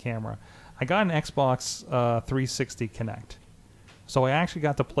didn't get the camera. I got an Xbox 360 Kinect, so I actually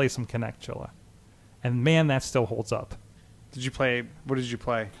got to play some Kinect Chilla, and man, that still holds up. Did you play? What did you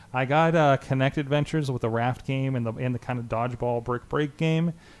play? I got Connect Adventures with the raft game and the kind of dodgeball brick break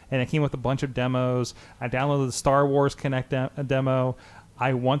game, and it came with a bunch of demos. I downloaded the Star Wars Connect demo.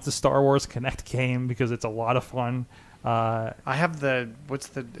 I want the Star Wars Connect game because it's a lot of fun. I have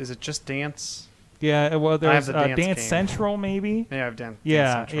is it just Dance? Yeah, well, there's the Dance Dance game. Central maybe. Yeah, I've Dance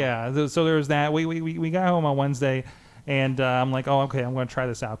Central. Yeah. So there was that. We got home on Wednesday, and I'm like, oh, okay, I'm going to try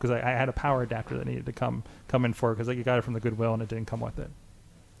this out because I had a power adapter that needed to come in for it because you got it from the Goodwill and it didn't come with it.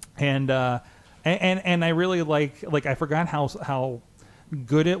 And I really like I forgot how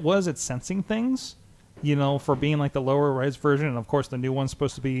good it was at sensing things, for being like the lower res version, and of course the new one's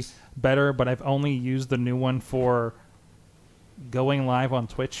supposed to be better, but I've only used the new one for going live on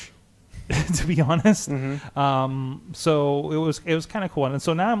Twitch. To be honest. So it was kind of cool. And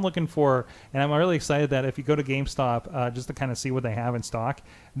so now I'm looking for, and I'm really excited that if you go to GameStop, just to kind of see what they have in stock,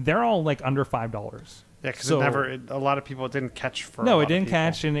 they're all like under $5. Yeah, because a lot of people didn't catch for. No, it didn't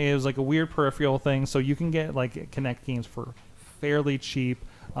catch, and it was like a weird peripheral thing. So you can get like Kinect games for fairly cheap.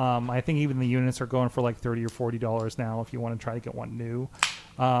 I think even the units are going for like $30 or $40 now if you want to try to get one new.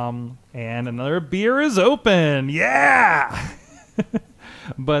 And another beer is open. Yeah.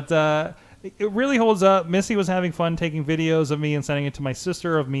 But it really holds up. Missy was having fun taking videos of me and sending it to my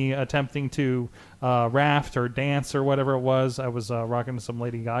sister of me attempting to raft or dance or whatever it was. I was rocking some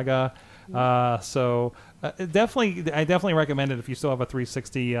Lady Gaga. So I definitely recommend it if you still have a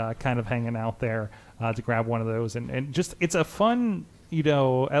 360 kind of hanging out there to grab one of those. And just it's a fun,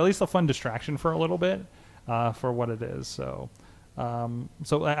 at least a fun distraction for a little bit for what it is. So I'm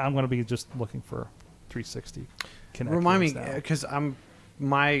going to be just looking for 360. Remind me, because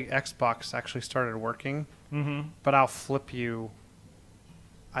my Xbox actually started working, but I'll flip you.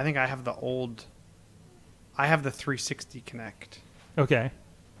 I think I have the 360 Kinect. Okay.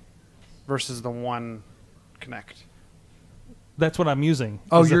 Versus the One Kinect. That's what I'm using.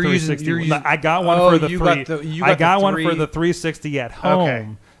 Oh, you're using. I got one for the three. I got one for the 360 at home. Okay.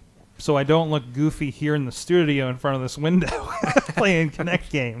 So I don't look goofy here in the studio in front of this window playing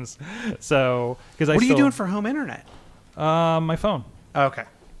Kinect games. So because what are you doing for home internet? My phone. Oh, okay.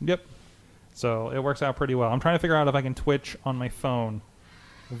 Yep. So it works out pretty well. I'm trying to figure out if I can Twitch on my phone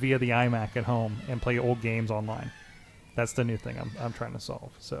via the iMac at home and play old games online. That's the new thing I'm trying to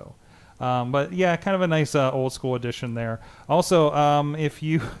solve. So, but yeah, kind of a nice old school edition there. Also, if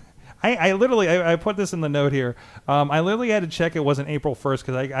you. I literally put this in the note here. I literally had to check it wasn't April 1st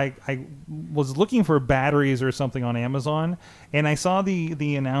because I was looking for batteries or something on Amazon, and I saw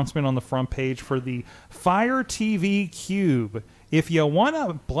the announcement on the front page for the Fire TV Cube. If you want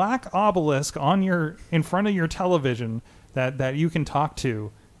a black obelisk in front of your television that you can talk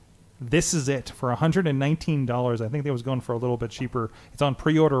to, this is it for $119. I think they was going for a little bit cheaper. It's on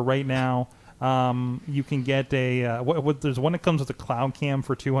pre-order right now. You can get there's one that comes with a cloud cam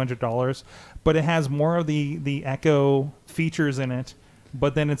for $200, but it has more of the Echo features in it,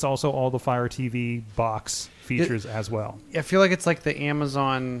 but then it's also all the Fire TV box features as well. I feel like it's like the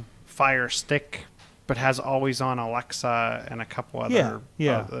Amazon Fire Stick, but has always on Alexa and a couple other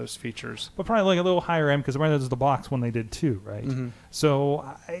those features. But probably like a little higher end because there's the box when they did too, right? Mm-hmm. So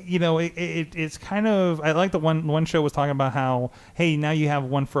it's kind of, I like the one show was talking about how, hey, now you have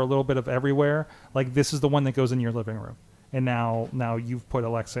one for a little bit of everywhere. Like this is the one that goes in your living room, and now you've put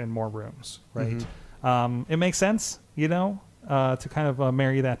Alexa in more rooms, right? Mm-hmm. It makes sense, to kind of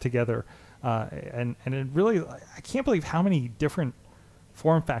marry that together, and it really, I can't believe how many different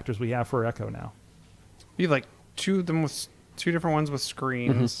form factors we have for Echo now. You have like two different ones with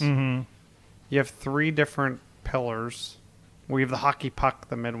screens. Mm-hmm. You have 3 different pillars. We have the hockey puck,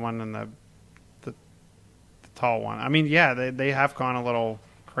 the mid one, and the tall one. I mean, yeah, they have gone a little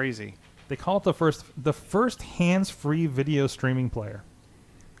crazy. They call it the first hands-free video streaming player.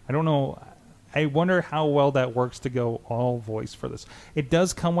 I don't know. I wonder how well that works to go all voice for this. It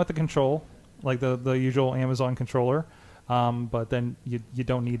does come with a control, like the usual Amazon controller. But then you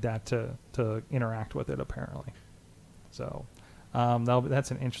don't need that to interact with it, apparently. So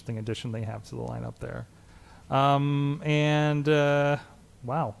that's an interesting addition they have to the lineup there.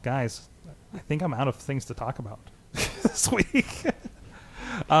 Wow, guys, I think I'm out of things to talk about this week.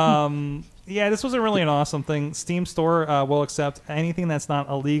 Yeah, this wasn't really an awesome thing. Steam Store will accept anything that's not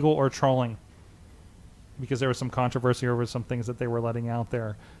illegal or trolling, because there was some controversy over some things that they were letting out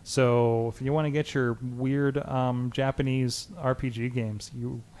there. So if you want to get your weird Japanese RPG games,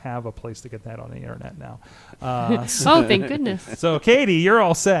 you have a place to get that on the internet now. Oh, thank goodness. So, Katie, you're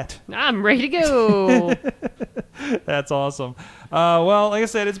all set. I'm ready to go. That's awesome. Well, like I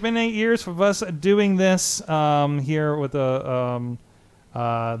said, it's been 8 years of us doing this here with the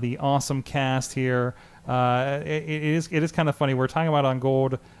AwesomeCast here. it is kind of funny. We're talking about on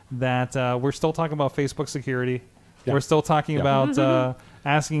Gold that we're still talking about Facebook security. Yeah. We're still talking Yeah. about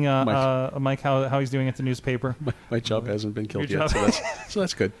asking Mike how he's doing at the newspaper. My job hasn't been killed Your yet, job- so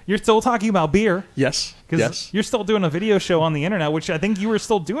that's good. You're still talking about beer. Yes. Because Yes. you're still doing a video show on the internet, which I think you were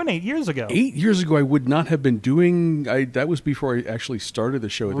still doing 8 years ago. 8 years ago, I would not have been doing. That was before I actually started the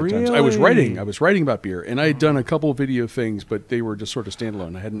show at the time. So I was Really? writing about beer, and I had done a couple of video things, but they were just sort of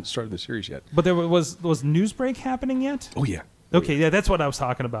standalone. I hadn't started the series yet. But there was Newsbreak happening yet? Oh yeah. Okay, yeah, that's what I was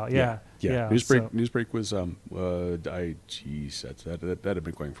talking about. Yeah, Yeah. so- Newsbreak was that had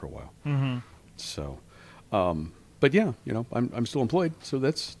been going for a while. Mm-hmm. So, but yeah, I'm still employed, so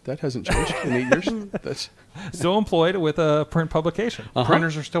that hasn't changed in 8 years. That's still employed with a print publication.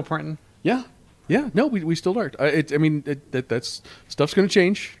 Printers are still printing. yeah. No, we still aren't. That's stuff's going to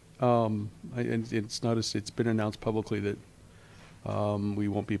change. And it's been announced publicly that we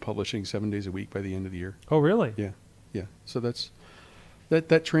won't be publishing 7 days a week by the end of the year. Oh, really? Yeah. So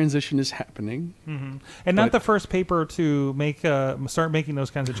that transition is happening. Mm-hmm. And not the first paper to start making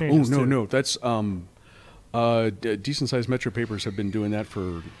those kinds of changes. No. That's decent sized metro papers have been doing that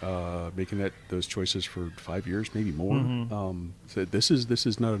for making those choices for 5 years, maybe more. Mm-hmm. So this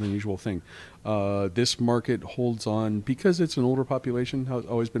is not an unusual thing. This market holds on because it's an older population. Has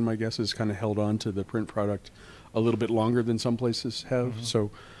always been my guess is kind of held on to the print product a little bit longer than some places have. Mm-hmm.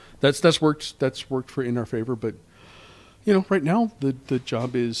 So that's worked for in our favor. But right now the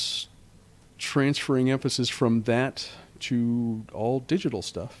job is transferring emphasis from that to all digital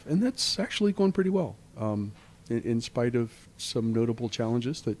stuff, and that's actually going pretty well. In spite of some notable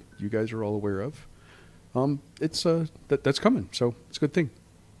challenges that you guys are all aware of, that's coming. So it's a good thing.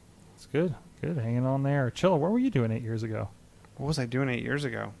 It's good, hanging on there. Chilla, what were you doing 8 years ago? What was I doing 8 years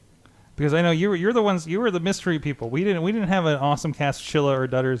ago? Because I know you were the mystery people. We didn't have an awesome cast Chilla or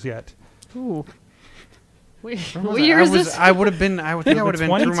Dutters yet. Ooh. What When was year I? is this? I would have been. I think I would have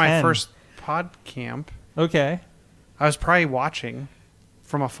been through my 2010. first pod camp. Okay. I was probably watching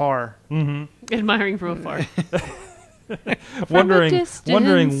from afar. Admiring from afar. wondering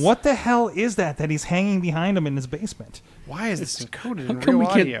distance. what the hell is that he's hanging behind him in his basement. Why is this encoded in Come real we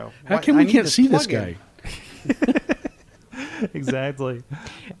can't, audio? how Why- come I we need can't see this plug-in. guy? Exactly.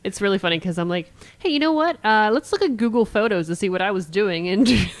 It's really funny because I'm like, hey, you know what? Let's look at Google Photos to see what I was doing. And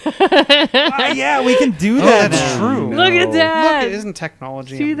Yeah, we can do Oh, that. that's now. true. look at that. Look, isn't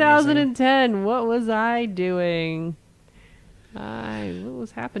technology amazing? 2010. What was I doing? What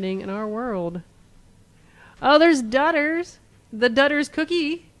was happening in our world? Oh, there's Dutters. The Dutters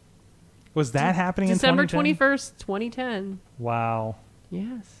cookie. Was that happening December in 2010? 21st, 2010. Wow.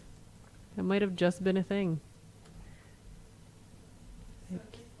 Yes. That might have just been a thing.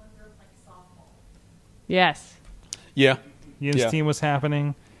 Yes. Yeah. His Yeah. team was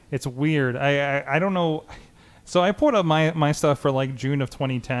happening. It's weird. I don't know. So I pulled up my stuff for like June of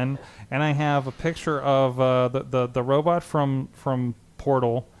 2010, and I have a picture of the robot from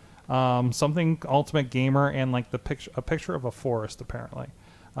Portal, something Ultimate Gamer, and like a picture of a forest apparently.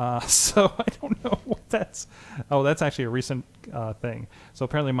 So I don't know what that's. Oh, that's actually a recent thing. So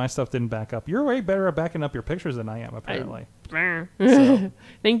apparently my stuff didn't back up. You're way better at backing up your pictures than I am apparently. So.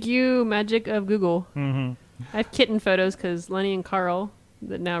 Thank you, magic of Google. Mm-hmm. I have kitten photos because Lenny and Carl,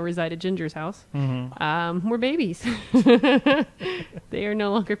 that now reside at Ginger's house, were babies. They are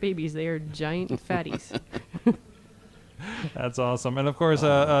no longer babies. They are giant fatties. That's awesome. And of course,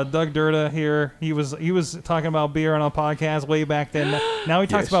 Doug Durda here. He was talking about beer on a podcast way back then. Now he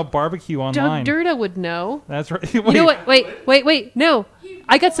talks Yes. about barbecue Doug online. Durda would know. That's right. You know what? Wait. No.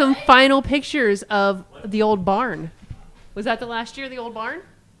 I got some final pictures of the old barn. Was that the last year of the old barn?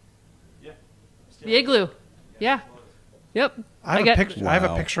 Yeah. The igloo. Yeah. Yep. I have, got- a picture, I have a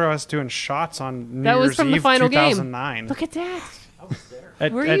Wow. picture of us doing shots on New That was Year's from the Eve final game. 2009. Look at that.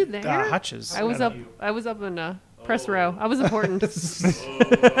 At, Were at, you there? Hutch's. I was up in press row. I was important.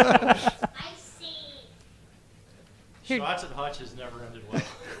 Here. Shots at Hutch's never ended well.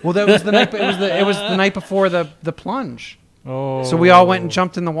 Well, that was the night. It was the night before the plunge. Oh. So we all went and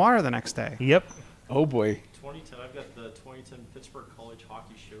jumped in the water the next day. Yep. Oh boy. 2010, I've got the 2010 Pittsburgh College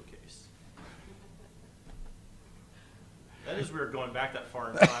Hockey Showcase. That is weird going back that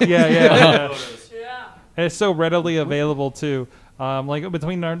far in time. Yeah. Photos. And it's so readily available too. Like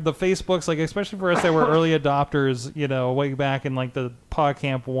between the Facebooks, like especially for us that were early adopters, way back in like the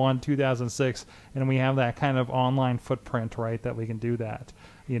PodCamp 1 2006, and we have that kind of online footprint, right? That we can do that.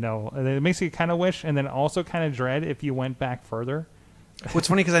 And it makes you kind of wish, and then also kind of dread if you went back further. What's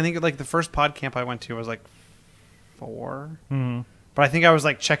funny because I think like the first pod camp I went to was like 4, Mhm. but I think I was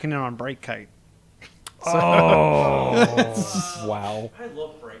like checking in on Break Kite. Oh, Wow. I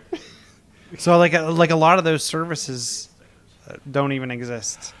love break. So like a lot of those services don't even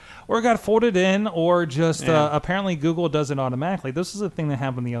exist. Or got folded in, or just Yeah. apparently Google does it automatically. This is the thing that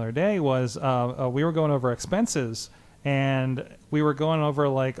happened the other day. Was we were going over expenses, and we were going over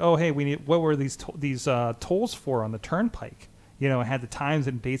like, oh hey, we need, what were these tolls for on the turnpike? You know, it had the times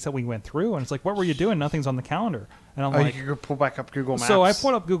and dates that we went through, and it's like, what were you doing? Nothing's on the calendar. And I'm like, you could pull back up Google Maps. so I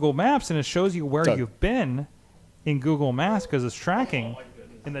pulled up Google Maps, and it shows you where Doug. you've been in Google Maps because it's tracking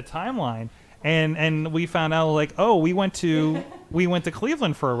in the timeline. And we found out like, oh, we went to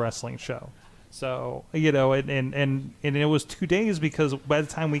Cleveland for a wrestling show. So, you know, and it was 2 days because by the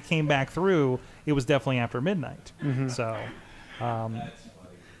time we came back through, it was definitely after midnight. So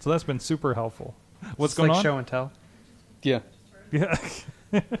that's been super helpful. What's It's going like on? show and tell. Yeah. Yeah.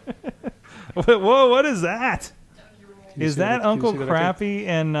 Whoa, what is that? Is see that that- can you Uncle see that, Crappy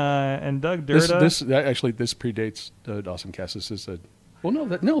and Doug Durda? This actually this predates AwesomeCast. This is this is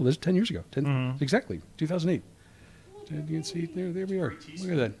 10 years ago. Exactly, 2008. And you can see there we are.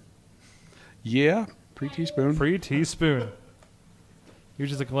 Look at that. Yeah, pre-teaspoon. Pre-teaspoon. You're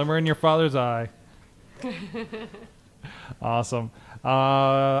just a glimmer in your father's eye. Awesome.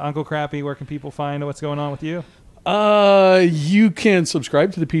 Uncle Crappy, where can people find what's going on with you? You can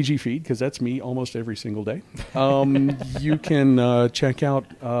subscribe to the PG feed because that's me almost every single day. You can check out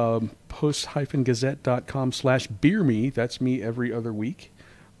post-gazette.com/beerme. That's me every other week.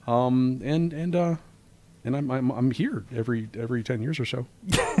 And I'm here every 10 years or so.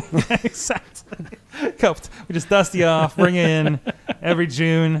 Exactly. We just dust you off, bring you in every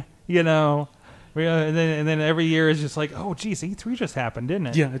June, you know. And then every year is just like, oh, geez, E3 just happened, didn't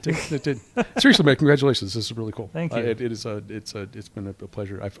it? Yeah, it did. It did. Seriously, man, congratulations. This is really cool. Thank you. It's been a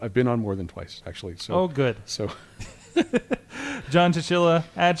pleasure. I've been on more than twice actually. So Oh, good. So John Chilla,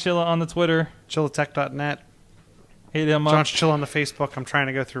 add Chilla on the Twitter. Chillatech.net. Hit him John up. Chilla on the Facebook. I'm trying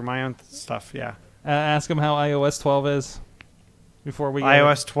to go through my own stuff. Yeah. Ask him how iOS 12 is before we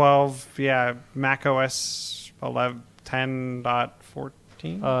iOS 12. Yeah. Mac OS 11,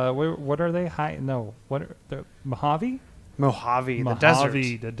 10.14. what are they? What are the Mojave? Mojave, the Mojave, desert.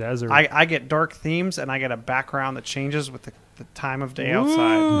 the desert. I get dark themes and I get a background that changes with the time of day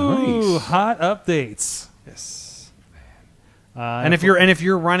outside. Ooh, Nice. hot updates. Yes. And if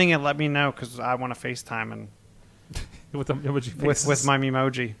you're running it, let me know because I want to FaceTime and with the emoji with faces. my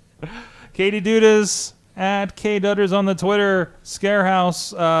Memoji. Katie Dudas at KDudders on the Twitter.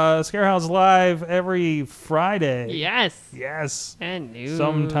 Scarehouse live every Friday. Yes. At noon.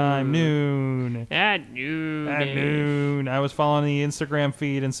 Sometime noon. At noon. At noon. I was following the Instagram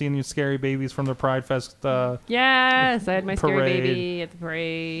feed and seeing these scary babies from the Pride Fest. Yes, I had my scary Parade. baby at the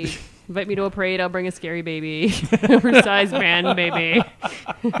parade. Invite me to a parade, I'll bring a scary baby. Oversized man baby.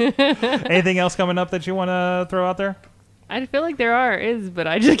 Anything else coming up that you want to throw out there? I feel like there is, but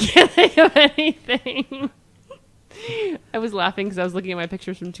I just can't think of anything. I was laughing because I was looking at my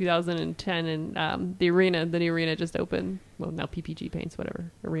pictures from 2010 and the new arena just opened. Well, now PPG paints, whatever,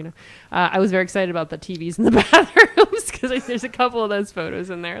 arena. I was very excited about the TVs in the bathrooms because there's a couple of those photos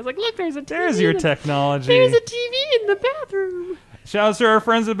in there. I was like, look, there's a TV. There's your technology. There's a TV in the bathroom. Shouts to our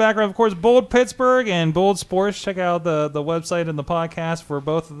friends in the background, of course, Bold Pittsburgh and Bold Sports. Check out the website and the podcast for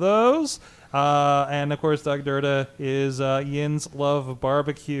both of those. And, of course, Doug Durda is Yin's Love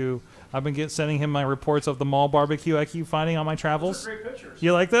Barbecue. I've been sending him my reports of the mall barbecue I keep finding on my travels. Those are great pictures.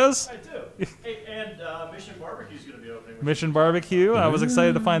 You like those? I do. Hey, and Mission Barbecue's going to be opening. which Mission Barbecue. I was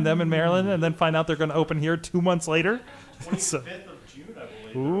excited to find them in Maryland and then find out they're going to open here 2 months later. is So- 25th of June, I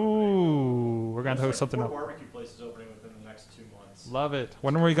believe. Ooh, we're going to hook something Four up. barbecue places opening within the next 2 months. Love it.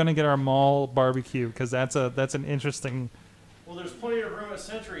 When are we going to get our mall barbecue? Because that's an interesting... Well, there's plenty of room at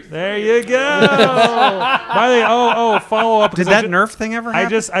Century. There you go. By the way, follow up. Did that Nerf thing ever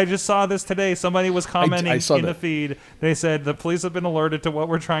happen? I just saw this today. Somebody was commenting saw in the that. feed. They said the police have been alerted to what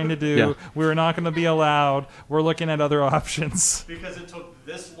we're trying to do. Yeah. We're not going to be allowed. We're looking at other options. Because it took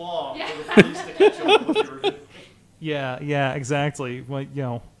this long for the police to catch up with what they were doing. Yeah, exactly.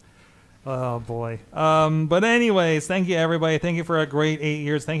 Well, oh boy. But anyways, thank you everybody. Thank you for a great 8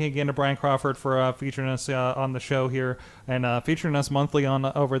 years. Thank you again to Brian Crawford for featuring us on the show here and featuring us monthly on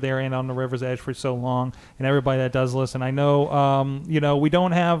over there and on the River's Edge for so long. And everybody that does listen, I know we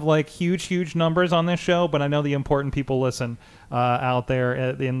don't have like huge numbers on this show, but I know the important people listen out there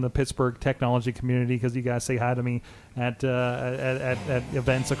in the Pittsburgh technology community because you guys say hi to me at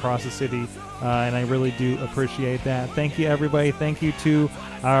events across the city, and I really do appreciate that. Thank you, everybody. Thank you to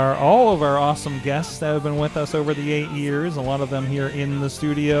all of our awesome guests that have been with us over the 8 years, a lot of them here in the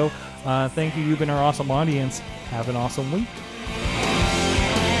studio. Thank you. You've been our awesome audience. Have an awesome week.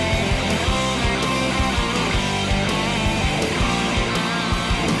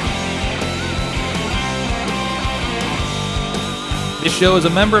 This show is a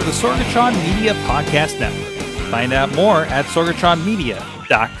member of the Sorgatron Media Podcast Network. Find out more at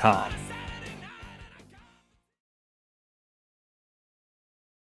sorgatronmedia.com.